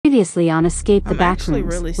Previously on Escape the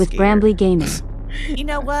Backrooms really with scared. Brambley Gaming. You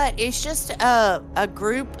know what? It's just a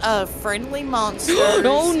group of friendly monsters.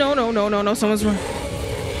 No, someone's run.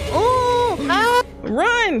 Oh,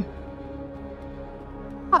 run.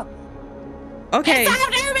 Okay.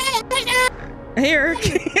 Here,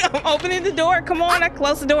 I'm opening the door. Come on, I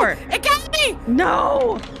closed the door. It got me!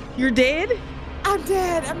 No, you're dead? I'm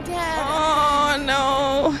dead. Oh,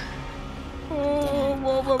 no.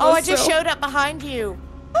 Oh, I just showed up behind you.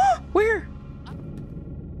 Where?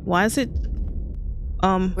 Why is it?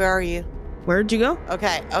 Where are you? Where'd you go?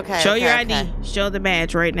 Okay. Show your ID. Show the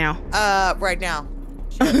badge right now. Right now.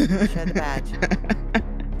 Show the badge.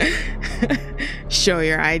 Show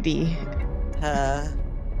your ID. I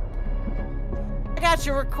got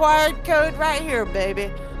your required code right here, baby.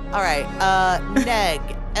 All right. Neg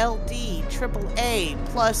LD AAA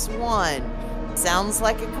 +1. Sounds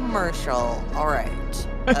like a commercial. All right.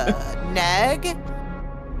 Neg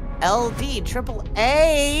LD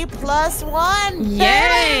AAA +1.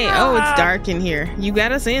 Yay! Oh, it's dark in here. You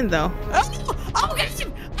got us in though. Oh, God,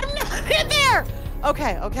 I'm not in there.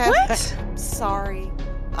 Okay. What? Sorry.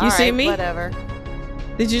 You see me? Whatever.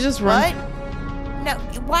 Did you just run? What? No.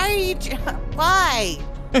 Why are you? Why?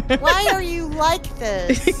 Why are you like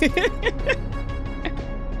this?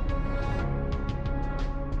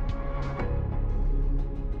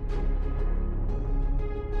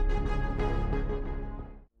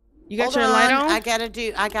 You got your light on? I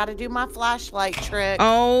gotta do my flashlight trick.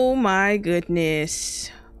 Oh my goodness.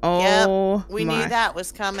 Yep, we knew that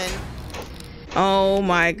was coming. Oh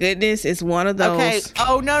my goodness, it's one of those. Okay.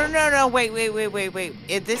 Oh no. Wait.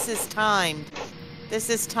 This is timed.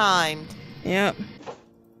 Yep.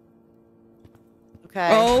 Okay.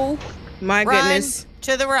 Oh my Run goodness.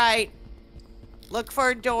 to the right. Look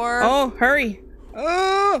for a door. Oh, hurry.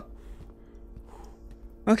 Oh.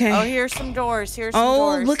 Okay. Oh, here's some doors. Doors.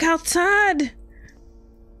 Oh, look outside.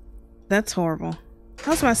 That's horrible.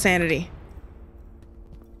 How's my sanity?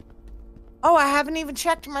 Oh, I haven't even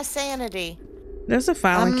checked my sanity. There's a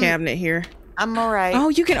filing cabinet here. I'm all right. Oh,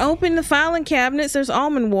 you can open the filing cabinets. There's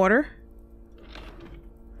almond water.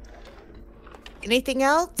 Anything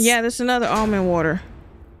else? Yeah, there's another almond water.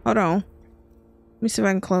 Hold on. Let me see if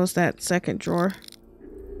I can close that second drawer.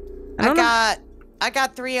 I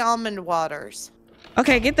got 3 almond waters.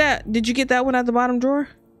 Okay, get that. Did you get that one at the bottom drawer?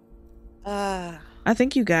 I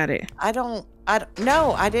think you got it.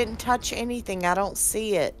 No, I didn't touch anything. I don't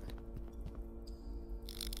see it.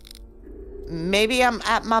 Maybe I'm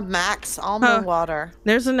at my max almond water.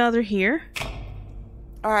 There's another here.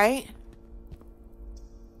 All right.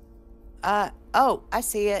 Oh, I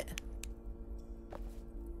see it.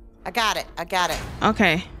 I got it.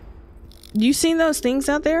 Okay. You seen those things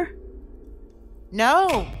out there?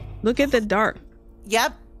 No. Look at the dark.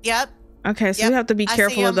 Yep. Okay, so you have to be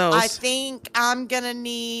careful of those. I think I'm gonna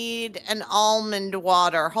need an almond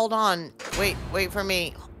water. Hold on. Wait for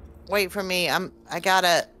me.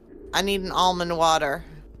 I need an almond water.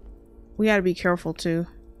 We gotta be careful too.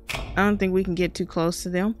 I don't think we can get too close to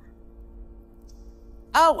them.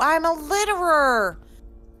 Oh, I'm a litterer.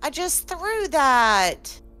 I just threw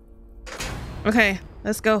that. Okay,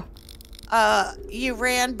 let's go. You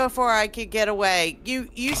ran before I could get away.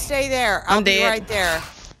 You stay there. I'll be right there.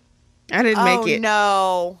 I didn't make it. Oh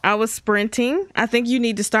no. I was sprinting. I think you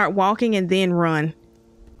need to start walking and then run.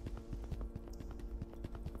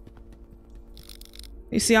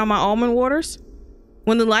 You see all my almond waters?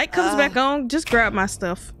 When the light comes back on, just grab my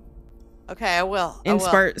stuff. Okay, I will. In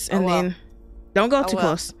spurts, and then don't go too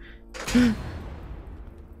close.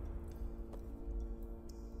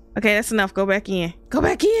 Okay, that's enough. Go back in.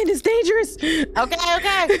 It's dangerous. Okay.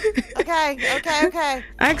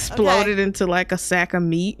 I exploded into like a sack of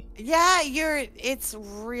meat. Yeah, it's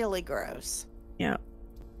really gross. Yeah.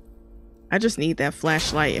 I just need that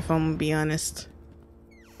flashlight if I'm gonna be honest.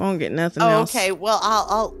 I won't get nothing else. Okay, well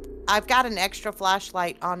I've got an extra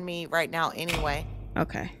flashlight on me right now anyway.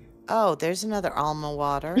 Okay. Oh, there's another almond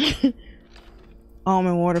water.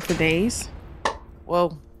 Almond water for days.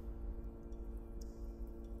 Whoa.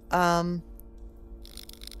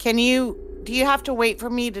 Do you have to wait for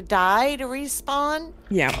me to die to respawn?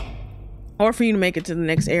 Yeah. Or for you to make it to the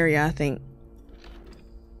next area, I think.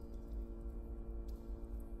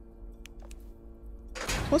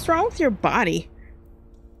 What's wrong with your body?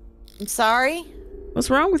 I'm sorry? What's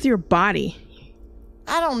wrong with your body?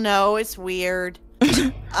 I don't know. It's weird.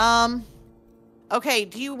 Okay,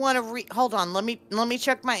 do you want to hold on, let me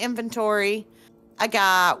check my inventory. I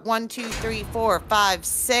got 1, 2, 3, 4, 5,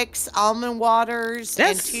 6 almond waters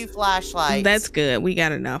and 2 flashlights. That's good. We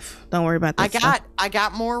got enough. Don't worry about that. I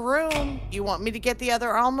got more room. You want me to get the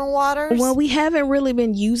other almond waters? Well, we haven't really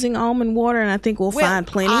been using almond water, and I think we'll find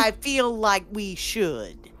plenty. I feel like we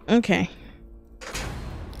should. Okay.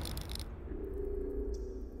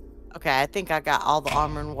 Okay, I think I got all the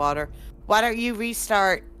almond water. Why don't you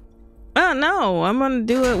restart? Oh, no. I'm going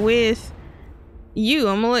to do it with you.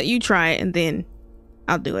 I'm going to let you try it, and then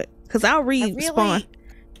I'll do it. Because I'll respawn.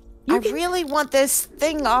 I really want this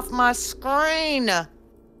thing off my screen.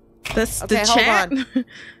 That's the chat. Hold on.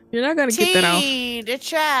 You're not going to get that off. The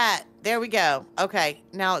chat. There we go. Okay,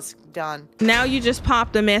 now it's done. Now you just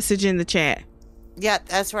popped a message in the chat. Yeah,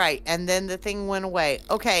 that's right. And then the thing went away.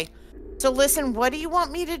 Okay. So listen, what do you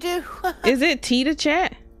want me to do? Is it T to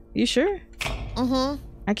chat? You sure? Mm-hmm.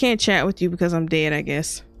 I can't chat with you because I'm dead, I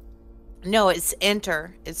guess. No, it's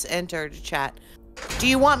enter. It's enter to chat. Do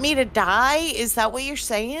you want me to die? Is that what you're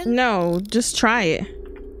saying? No, just try it.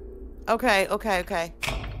 Okay.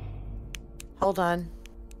 Hold on.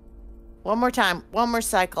 One more time. One more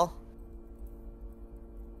cycle.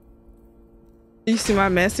 You see my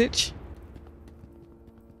message?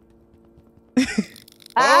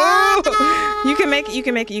 Oh! You can make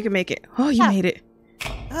it. Oh, you made it.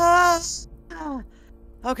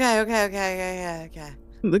 Okay.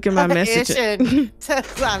 Look at my message.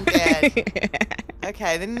 I'm dead.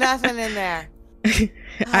 Okay, there's nothing in there.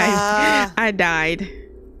 I died.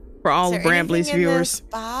 For all Brambley's viewers.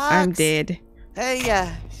 I'm dead. Hey,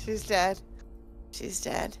 yeah, she's dead.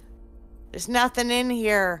 There's nothing in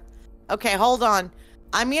here. Okay, hold on.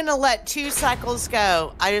 I'm gonna let 2 cycles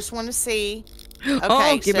go. I just want to see.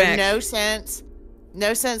 Okay, get back. No sense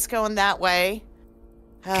going that way.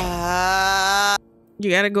 You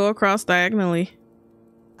gotta go across diagonally.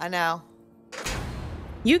 I know.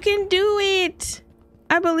 You can do it.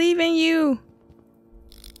 I believe in you.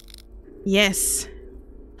 Yes.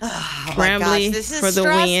 Oh Brambley my gosh, this is for the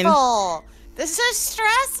stressful. win. This is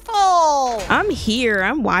stressful. I'm here.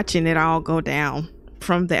 I'm watching it all go down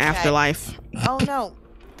from the afterlife. Oh no.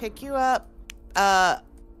 Pick you up.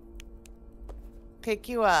 Pick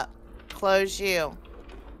you up. Close you.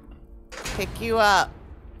 Pick you up.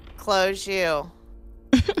 Close you.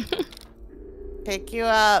 Pick you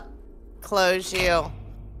up. Close you.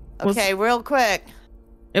 Okay, real quick.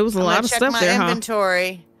 It was a lot of stuff there, huh?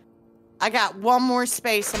 Inventory. I got one more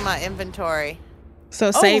space in my inventory. So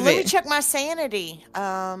save it. Let me check my sanity.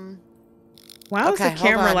 Why was the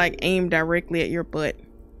camera like aimed directly at your butt?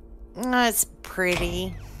 It's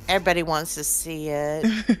pretty. Everybody wants to see it.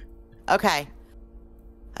 Okay.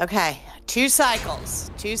 2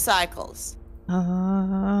 cycles.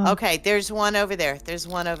 Okay, there's one over there.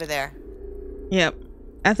 Yep.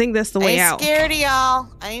 I think that's the way out. I ain't scared of y'all.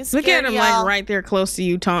 Look at him like right there close to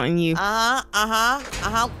you, taunting you. What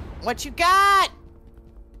you got?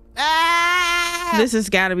 Ah! This has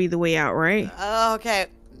got to be the way out, right? Okay.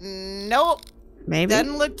 Nope. Maybe.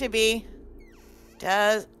 Doesn't look to be.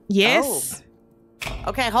 Does. Yes. Oh.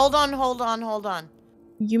 Okay, hold on.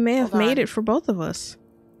 You may have made it for both of us.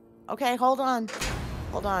 Okay, hold on.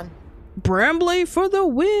 Brambley for the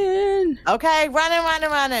win. Okay,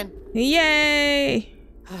 running. Yay.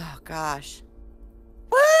 Oh, gosh.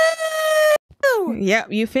 Woo!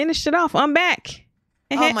 Yep, you finished it off. I'm back.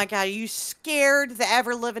 Oh, my God. You scared the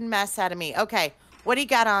ever-living mess out of me. Okay, what do you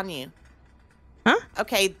got on you? Huh?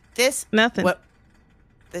 Okay, this... Nothing.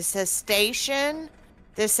 This says station.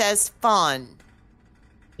 This says fun.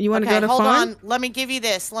 You want to go to hold fun? On. Let me give you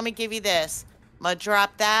this. I'm going to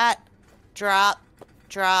drop that. Drop.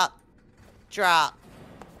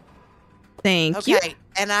 Thank you. Okay,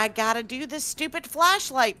 and I got to do this stupid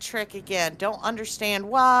flashlight trick again. Don't understand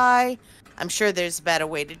why. I'm sure there's a better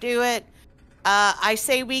way to do it. I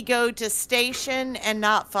say we go to station and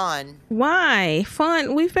not fun. Why?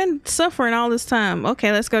 Fun? We've been suffering all this time.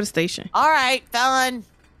 Okay, let's go to station. All right, fun.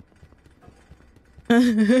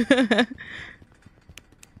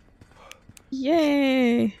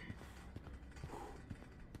 Yay.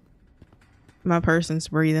 My person's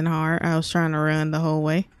breathing hard. I was trying to run the whole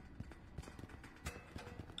way.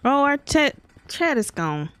 Oh, our chat is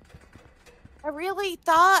gone. I really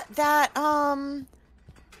thought that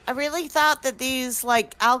these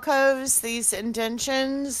like alcoves, these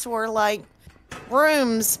indentions were like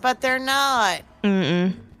rooms, but they're not.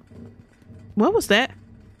 What was that?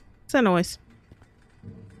 What's that noise?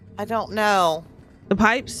 I don't know. The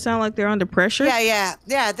pipes sound like they're under pressure. Yeah.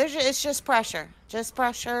 It's just pressure. Just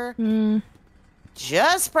pressure.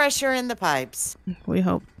 Just pressure in the pipes. We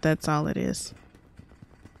hope that's all it is.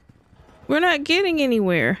 We're not getting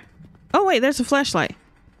anywhere. Oh wait, there's a flashlight.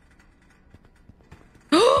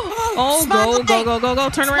 Oh, Smiley! go.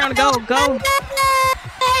 Turn around, go.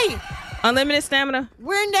 Hey! Unlimited stamina.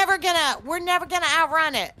 We're never gonna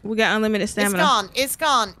outrun it. We got unlimited stamina. It's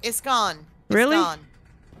gone. Really? Gone.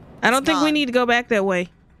 I don't think we gone. need to go back that way.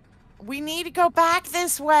 We need to go back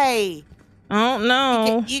this way. I don't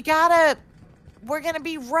know. You gotta. We're gonna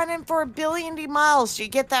be running for 1 billion miles. Do you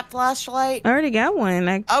get that flashlight? I already got one.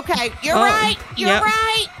 Okay, you're right. You're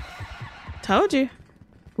right. Told you.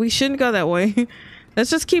 We shouldn't go that way. Let's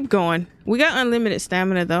just keep going. We got unlimited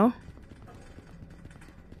stamina though.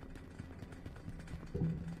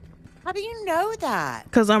 How do you know that?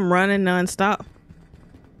 Because I'm running nonstop.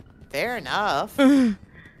 Fair enough.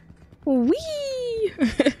 Wee.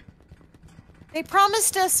 They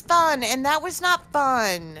promised us fun, and that was not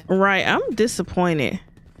fun. Right. I'm disappointed.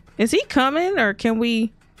 Is he coming, or can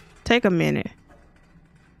we take a minute?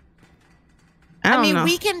 I don't know.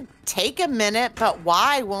 We can take a minute, but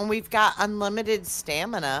why when we've got unlimited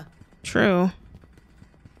stamina? True.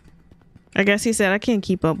 I guess he said I can't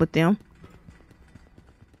keep up with them.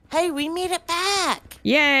 Hey, we made it back.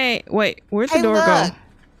 Yay. Wait, where'd the door go?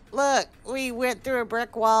 Look, we went through a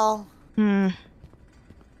brick wall.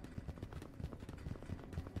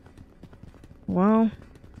 Well,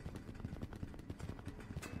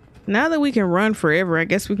 now that we can run forever, I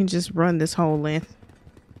guess we can just run this whole length.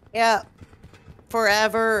 Yeah.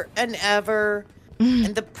 Forever and ever.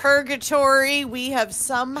 And the purgatory we have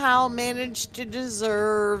somehow managed to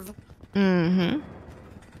deserve. Mm-hmm.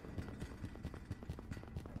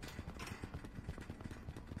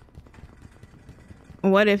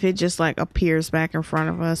 What if it just like appears back in front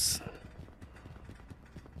of us?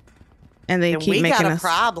 And they keep making us. We got a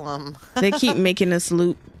problem. They keep making us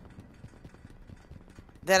loop.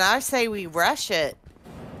 Then I say we rush it.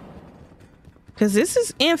 Because this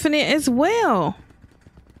is infinite as well.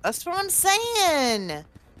 That's what I'm saying.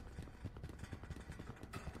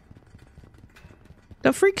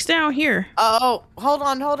 The freak's down here. Oh, hold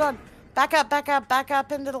on. Back up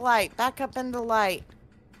into the light. Back up into the light.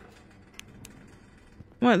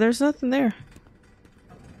 What? There's nothing there.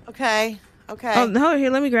 Okay. Oh, no, here,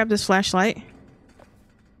 let me grab this flashlight.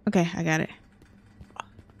 Okay, I got it.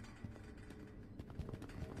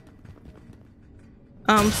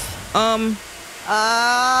 The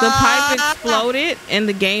pipe exploded and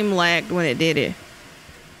the game lagged when it did it.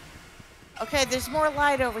 Okay, there's more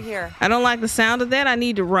light over here. I don't like the sound of that. I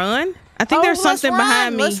need to run. I think there's something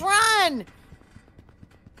behind me. Let's run.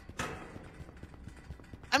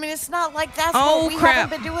 I mean, it's not like that's what we haven't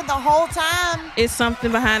been doing the whole time. It's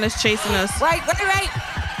something behind us chasing us. Right.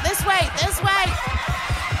 This way.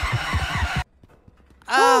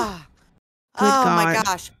 Oh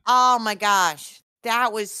my gosh.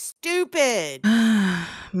 That was stupid.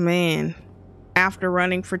 Man. After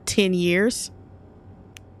running for 10 years.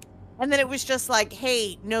 And then it was just like,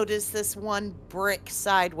 hey, notice this one brick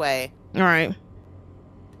sideway. All right.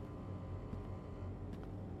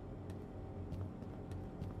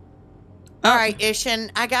 All right, Ishin,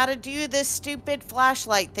 I gotta do this stupid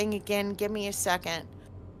flashlight thing again. Give me a second.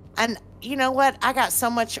 And you know what? I got so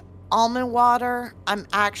much almond water. I'm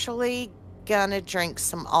actually gonna drink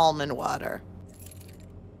some almond water.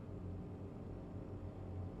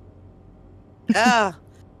 I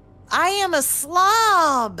am a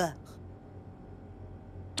slob.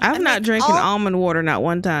 I've not drinking almond water not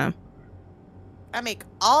one time. I make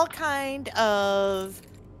all kind of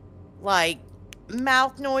like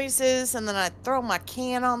mouth noises, and then I throw my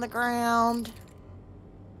can on the ground.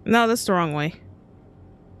 No, that's the wrong way.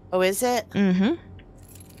 Oh, is it? Mm-hmm.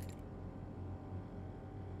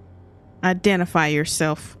 Identify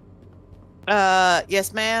yourself.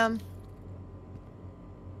 Yes, ma'am.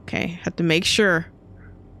 Okay, have to make sure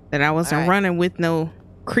that I wasn't running with no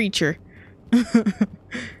creature.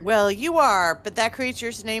 Well, you are, but that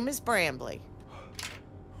creature's name is Brambly.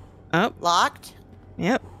 Up. Locked?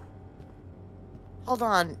 Yep. Hold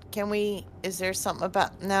on. Can we... Is there something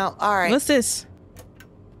about... No. All right. What's this?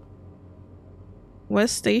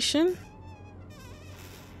 West Station?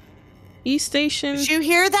 East Station? Did you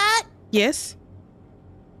hear that? Yes.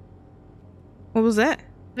 What was that?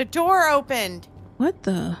 The door opened. What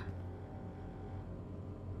the?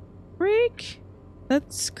 Freak?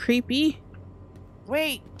 That's creepy.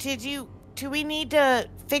 Wait, do we need to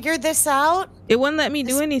figure this out? It wouldn't let me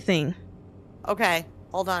do anything. Okay,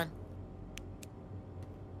 hold on.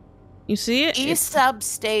 You see it? East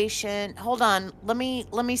substation. Hold on. Let me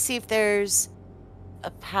see if there's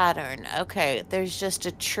a pattern. Okay, there's just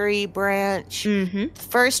a tree branch. Mm-hmm. The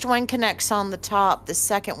first one connects on the top. The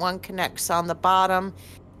second one connects on the bottom.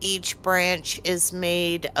 Each branch is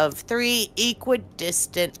made of 3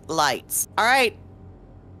 equidistant lights. All right.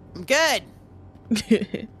 I'm good.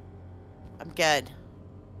 I'm good.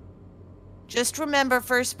 Just remember,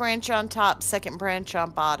 first branch on top, second branch on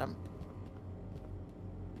bottom.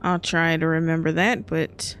 I'll try to remember that,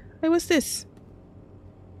 but... Hey, what's this?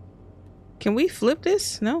 Can we flip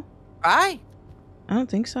this? No? Right. I don't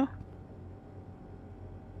think so.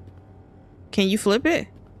 Can you flip it?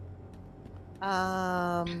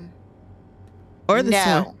 Or this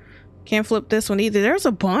one? Can't flip this one either. There's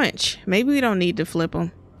a bunch. Maybe we don't need to flip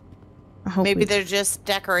them. Maybe they're just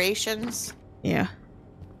decorations. Yeah.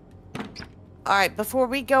 All right, before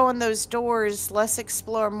we go in those doors, let's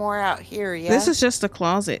explore more out here, yeah? This is just a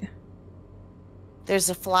closet. There's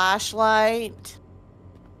a flashlight.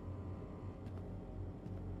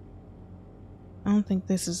 I don't think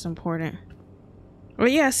this is important. Oh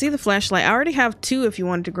yeah, I see the flashlight. I already have 2 if you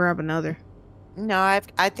wanted to grab another. No,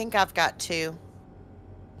 I think I've got 2.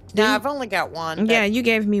 No, I've only got 1. Yeah, you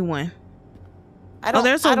gave me 1. Oh,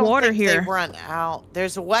 there's a water here. They run out.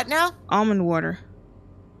 There's a what now? Almond water.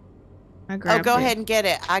 I grabbed go ahead and get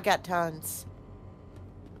it. I got tons.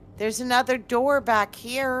 There's another door back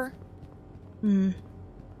here.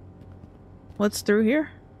 What's through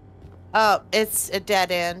here? Oh, it's a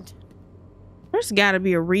dead end. There's got to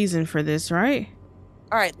be a reason for this, right?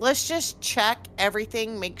 All right, let's just check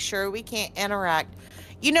everything, make sure we can't interact.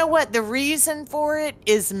 You know what? The reason for it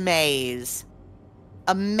is maze.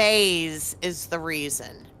 A maze is the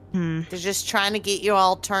reason. They're just trying to get you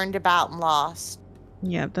all turned about and lost.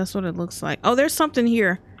 Yeah, that's what it looks like. Oh, there's something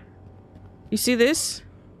here. You see this?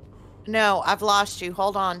 No, I've lost you.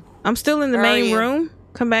 Hold on. I'm still in the main room.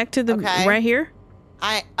 Come back to the right here.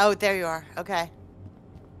 Oh, there you are. Okay.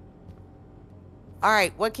 All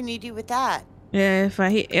right, what can you do with that? Yeah, if I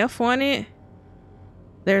hit F on it,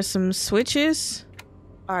 there's some switches.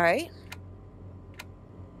 All right.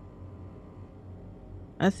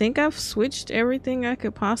 I think I've switched everything I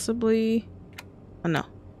could possibly... Oh, no.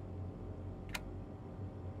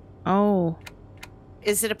 Oh.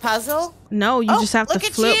 Is it a puzzle? No, you just have to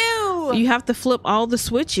flip. You have to flip all the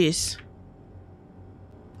switches.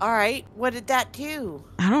 All right. What did that do?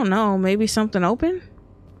 I don't know. Maybe something open?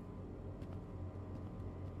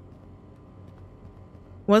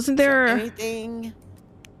 Wasn't there anything?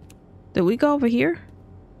 Did we go over here?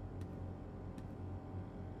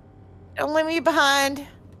 Don't leave me behind.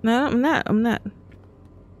 No, I'm not.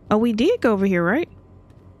 Oh, we did go over here, right?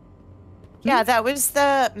 Yeah, that was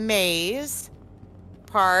the maze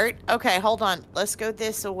part. Okay, hold on. Let's go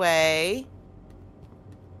this way.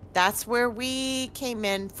 That's where we came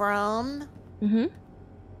in from.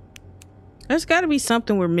 There's got to be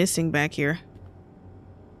something we're missing back here.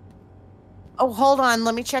 Oh, hold on.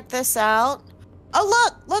 Let me check this out.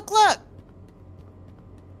 Oh, look.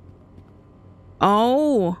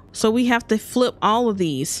 Oh, so we have to flip all of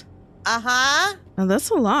these. Uh-huh. Oh, that's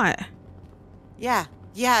a lot. Yeah,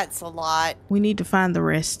 it's a lot. We need to find the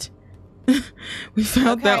rest. We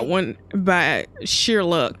found that one by sheer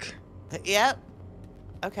luck. Yep.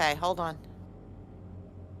 Okay, hold on.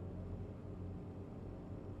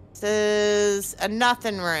 This is a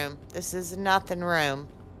nothing room.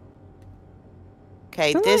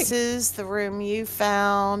 Okay, this is the room you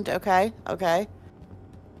found. Okay.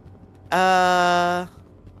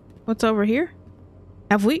 What's over here?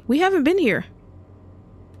 We haven't been here.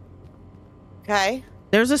 Okay.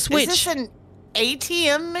 There's a switch. Is this an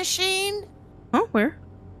ATM machine? Oh, where?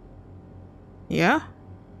 Yeah.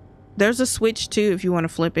 There's a switch too if you want to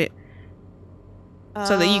flip it.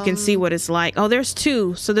 So that you can see what it's like. Oh, there's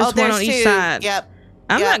 2. So there's one on each side. Yep.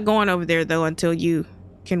 I'm not going over there though until you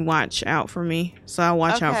can watch out for me. So I'll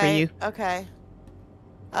watch out for you. Okay.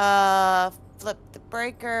 Flip the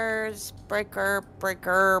breakers. Breaker.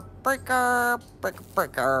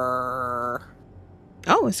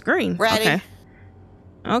 Oh, it's green. Ready.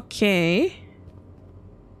 Okay.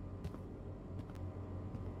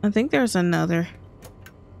 I think there's another.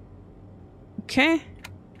 Okay.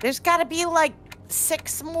 There's got to be like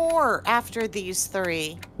 6 more after these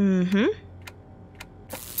 3.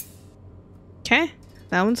 Okay.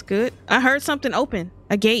 That one's good. I heard something open.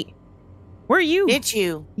 A gate. Where are you? Did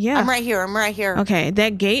you? Yeah. I'm right here. Okay.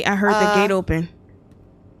 That gate, I heard the gate open.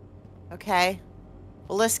 Okay.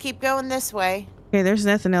 Well, let's keep going this way. Okay, there's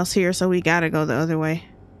nothing else here, so we gotta go the other way.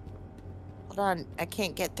 Hold on. I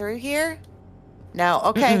can't get through here? No.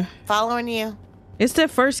 Okay. Following you. It's the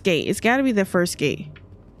first gate. It's gotta be the first gate.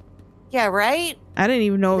 Yeah, right? I didn't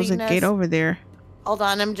even know it was a gate over there. Hold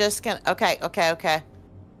on. I'm just gonna... Okay.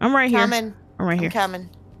 I'm right here. I'm right here. Coming.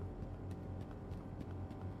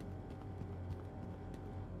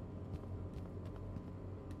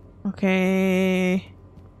 Okay.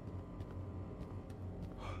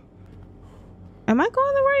 Am I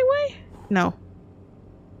going the right way? No.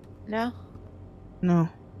 No.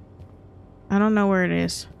 I don't know where it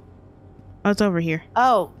is. Oh, it's over here.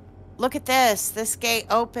 Oh, look at this. This gate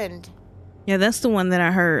opened. Yeah, that's the one that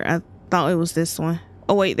I heard. I thought it was this one.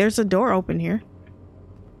 Oh, wait. There's a door open here.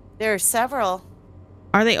 There are several.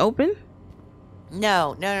 Are they open?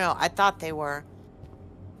 No. I thought they were.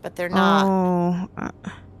 But they're not. Oh.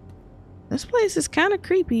 This place is kind of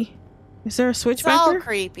creepy. Is there a switch It's back all here?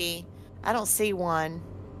 creepy. I don't see one.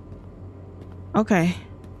 Okay.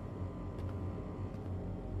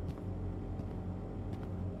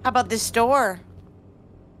 How about this door?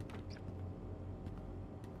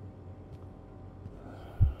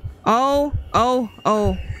 Oh.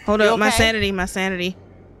 Hold up. okay? My sanity.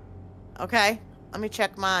 Okay. Let me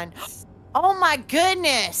check mine. Oh my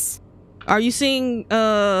goodness. Are you seeing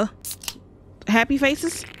happy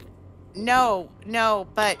faces? No,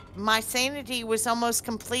 but my sanity was almost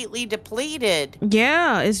completely depleted.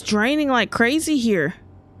 Yeah, it's draining like crazy here.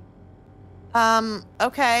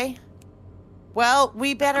 Okay. Well,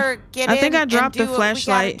 we better get in. I think I dropped the and do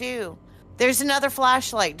flashlight. what we gotta do. There's another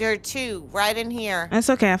flashlight. There are two right in here. That's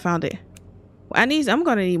okay, I found it. I'm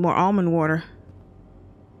gonna need more almond water.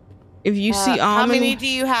 If you see almond, how many do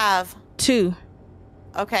you have? 2.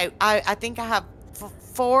 Okay, I think I have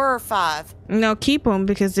 4 or 5. No, keep them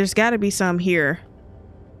because there's got to be some here.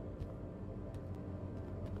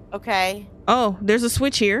 Okay. Oh, there's a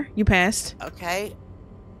switch here. You passed. Okay.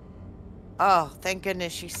 Oh, thank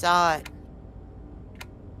goodness you saw it.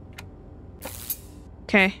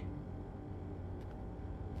 Okay.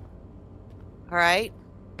 All right.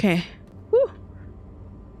 Okay. Whew.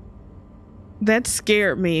 That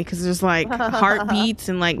scared me because there's like heartbeats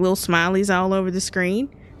and like little smileys all over the screen.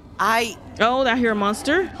 Oh, I hear a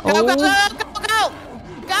monster. Go, oh. go, go, go, go.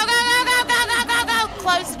 Go, go, go, go, go, go, go, go.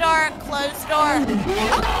 Close the door. Close the door.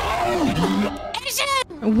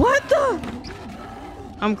 Asian! What the?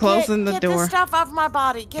 I'm closing the door. Get the stuff off my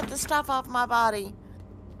body. Get the stuff off my body.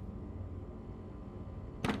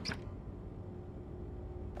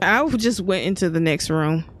 I just went into the next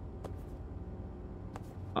room.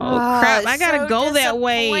 Oh crap, I gotta go that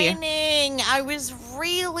way. I was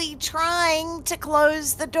really trying to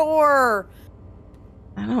close the door.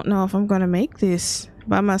 I don't know if I'm gonna make this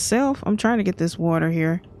by myself. I'm trying to get this water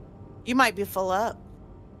here. You might be full up.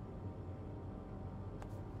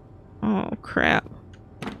 Oh crap.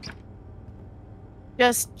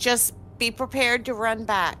 Just be prepared to run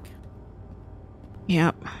back.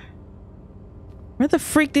 Yep. Where the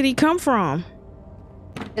freak did he come from?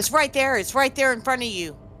 It's right there. It's right there in front of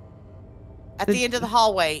you. At the end of the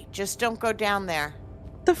hallway. Just don't go down there.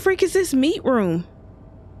 The freak is this meat room?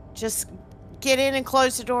 Just get in and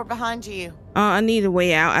close the door behind you. I need a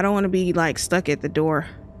way out. I don't want to be like stuck at the door.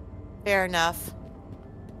 Fair enough.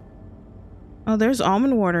 Oh, there's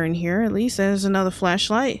almond water in here. At least there's another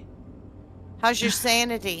flashlight. How's your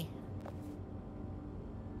sanity?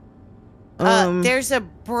 There's a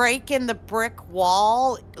break in the brick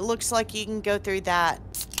wall. It looks like you can go through that.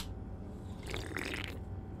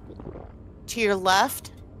 To your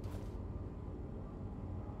left.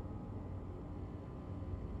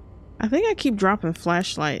 I think I keep dropping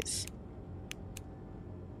flashlights.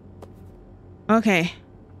 Okay.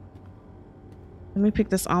 Let me pick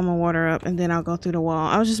this almond water up and then I'll go through the wall.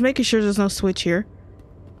 I was just making sure there's no switch here.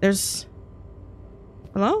 There's...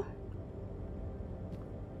 Hello?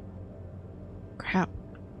 Crap.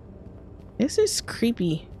 This is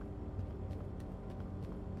creepy.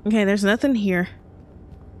 Okay, there's nothing here.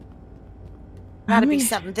 Gotta be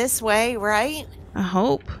something this way, right? I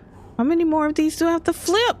hope. How many more of these do I have to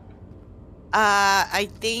flip? I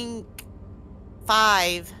think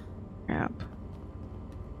 5. Crap.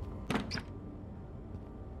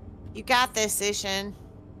 You got this, Ishan.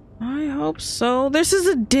 I hope so. This is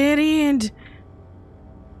a dead end.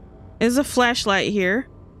 There's a flashlight here.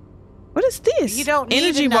 What is this? You don't need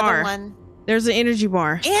energy another bar. one. There's an energy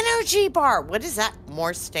bar. Energy bar. What is that?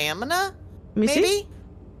 More stamina? Let me Maybe? see.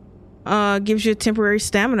 Gives you a temporary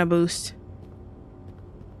stamina boost.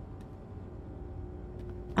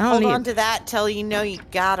 I don't Hold need on to that till you know you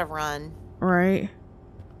gotta run. Right.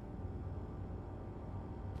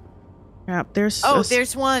 Crap, there's... Oh,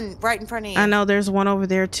 there's one right in front of you. I know there's one over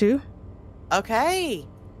there too. Okay.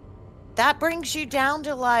 That brings you down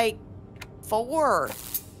to like 4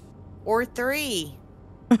 or 3.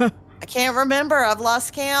 I can't remember. I've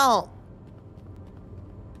lost count.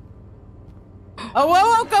 Oh,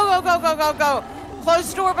 whoa, go, go, go, go, go, go. Close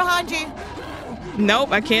the door behind you.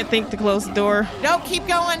 Nope, I can't think to close the door. Nope, keep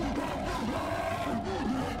going.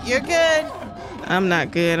 You're good. I'm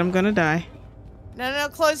not good. I'm gonna die. No,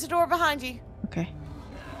 close the door behind you. Okay.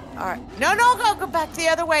 All right. No, go back the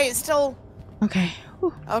other way. It's still... Okay.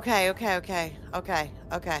 Okay.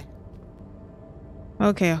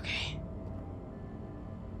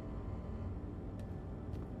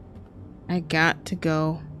 I got to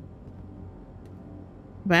go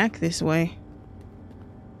back this way.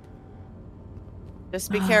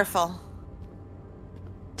 Just be careful.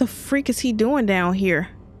 What the freak is he doing down here?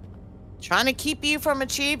 Trying to keep you from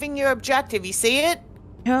achieving your objective. You see it?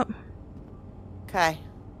 Yep. Okay.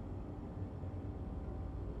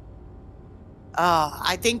 Oh,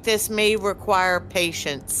 I think this may require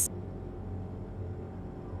patience.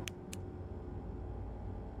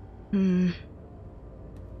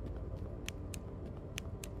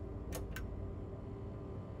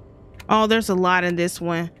 Oh, there's a lot in this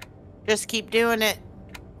one. Just keep doing it.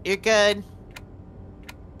 You're good.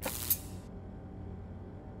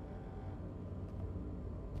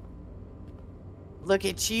 Look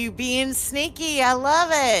at you being sneaky. I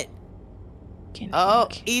love it. Oh,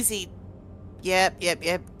 easy. Yep.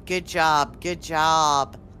 Good job.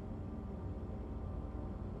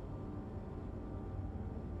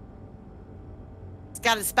 He's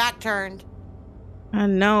got his back turned. I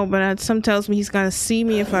know, but some tells me he's gonna see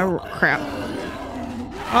me if I crap.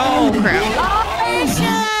 Oh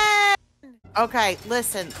crap. Okay,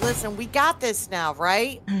 listen, we got this now,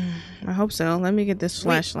 right? I hope so. Let me get this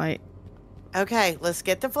flashlight. Okay, let's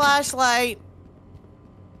get the flashlight.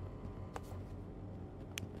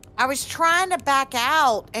 I was trying to back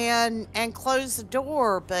out and close the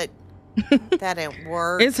door, but that didn't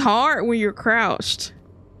work. It's hard when you're crouched.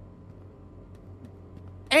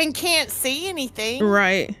 And can't see anything.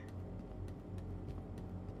 Right.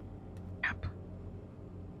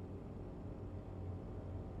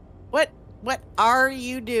 What are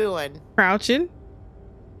you doing? Crouching.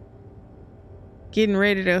 Getting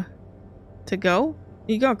ready to go.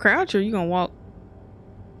 You gonna crouch or you gonna walk?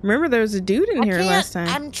 Remember there was a dude in here last time.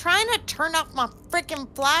 I'm trying to turn off my freaking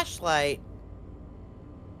flashlight.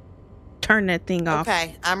 Turn that thing off.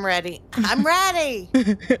 Okay, I'm ready. I'm ready.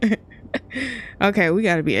 Okay, we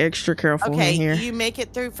gotta be extra careful in here. Okay, you make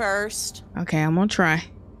it through first. Okay, I'm gonna try.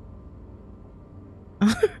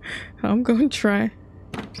 I'm gonna try.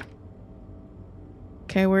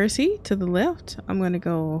 Okay, where is he? To the left? I'm gonna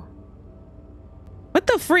go. What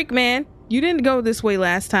the freak, man? You didn't go this way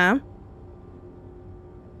last time.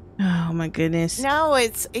 Oh my goodness. No,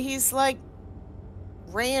 he's like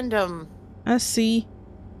random. I see.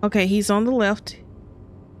 Okay, he's on the left.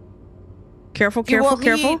 Careful.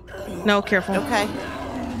 No, careful. Okay.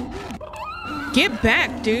 Get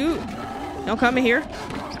back, dude. Don't come in here.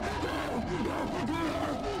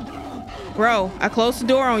 Bro, I closed the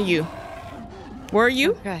door on you. Where are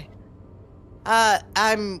you? Okay.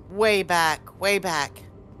 I'm way back.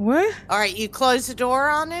 What? All right, you close the door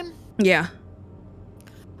on him? Yeah.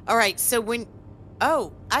 All right, so when...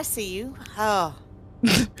 Oh, I see you. Oh.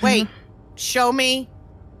 Wait. Show me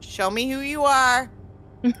who you are.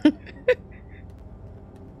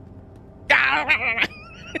 That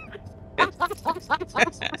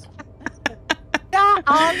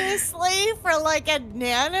honestly, for like a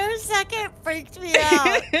nanosecond, freaked me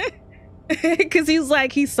out. Because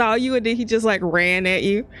he saw you and then he just like ran at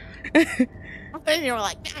you. And you were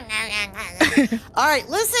like, all right,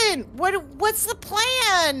 listen, what's the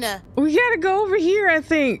plan? We gotta go over here, I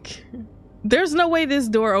think. There's no way this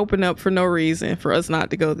door opened up for no reason for us not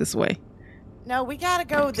to go this way. No, we gotta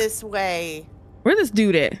go this way. Where this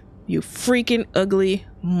dude at? You freaking ugly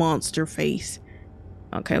monster face.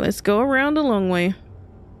 Okay, let's go around the long way.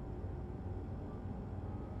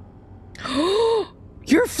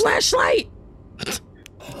 Your flashlight!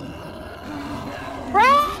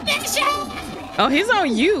 Oh, he's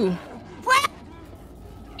on you.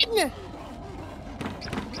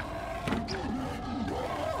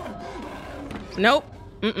 Nope.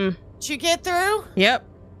 Mm-mm. Did you get through? Yep.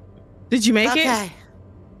 Did you make it? Okay.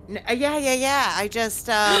 Yeah. I just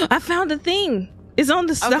I found the thing. It's on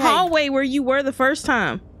the hallway where you were the first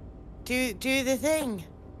time. Do the thing.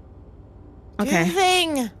 Okay. Do the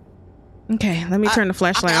thing. Okay, let me turn the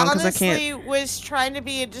flashlight on because I can't. I honestly was trying to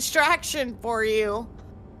be a distraction for you.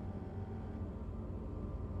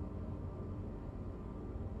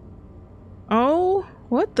 Oh,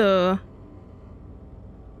 what the?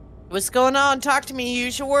 What's going on? Talk to me.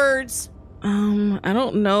 Use your words. I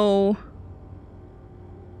don't know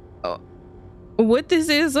what this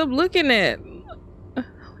is I'm looking at.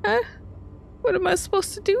 What am I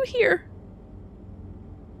supposed to do here?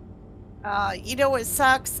 You know what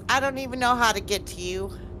sucks? I don't even know how to get to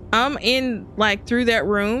you. I'm in like through that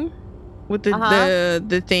room with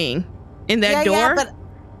the thing in that door. Yeah,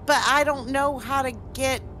 but I don't know how to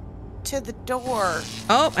get to the door.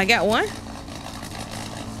 Oh, I got one.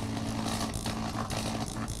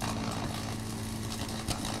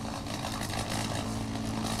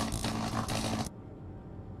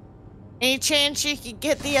 Any chance you could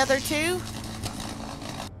get the other two?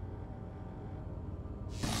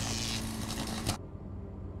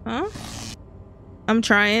 Huh? I'm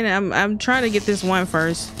trying. I'm trying to get this one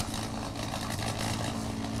first.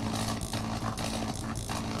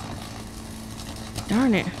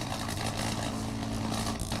 Darn it.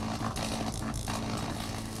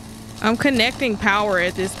 I'm connecting power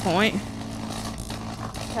at this point.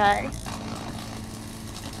 Okay.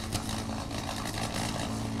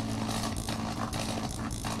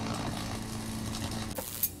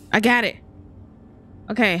 I got it.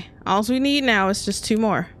 Okay, all we need now is just 2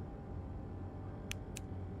 more.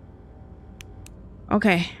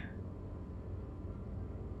 Okay.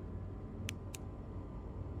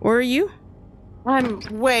 Where are you? I'm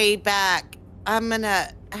way back. I'm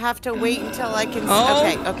gonna have to wait until I can.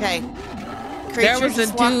 Oh. Okay. There was a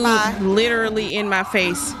just walked by. dude literally in my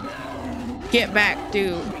face. Get back,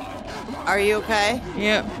 dude. Are you okay?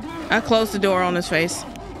 Yep. I closed the door on his face.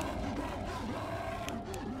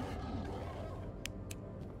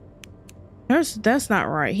 That's not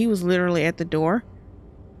right. He was literally at the door.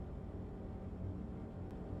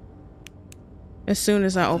 As soon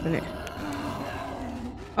as I open it.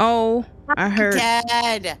 Oh, I heard.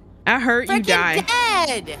 Dead. I heard you die.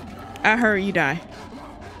 Dead. I heard you die.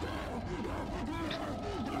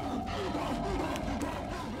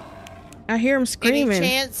 I hear him screaming. Any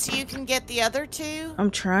chance you can get the other two?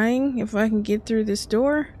 I'm trying if I can get through this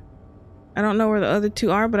door. I don't know where the other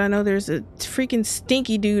 2 are, but I know there's a freaking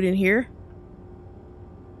stinky dude in here.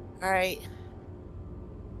 All right.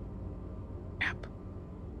 Crap.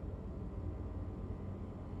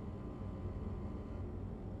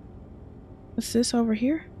 What's this over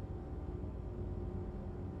here?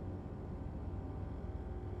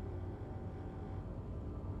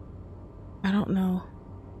 I don't know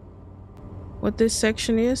what this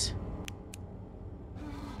section is.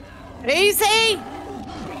 Easy.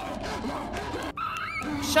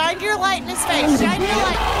 Shine your light in his face. Shine your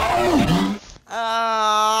light.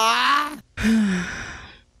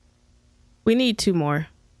 We need 2 more.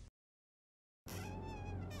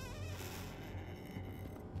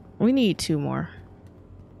 We need 2 more.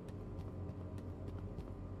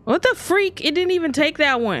 What the freak? It didn't even take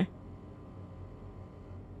that one.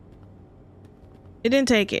 It didn't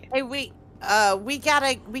take it. Hey, we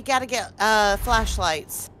gotta get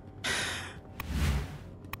flashlights.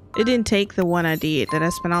 It didn't take the one I did that I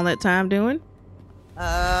spent all that time doing.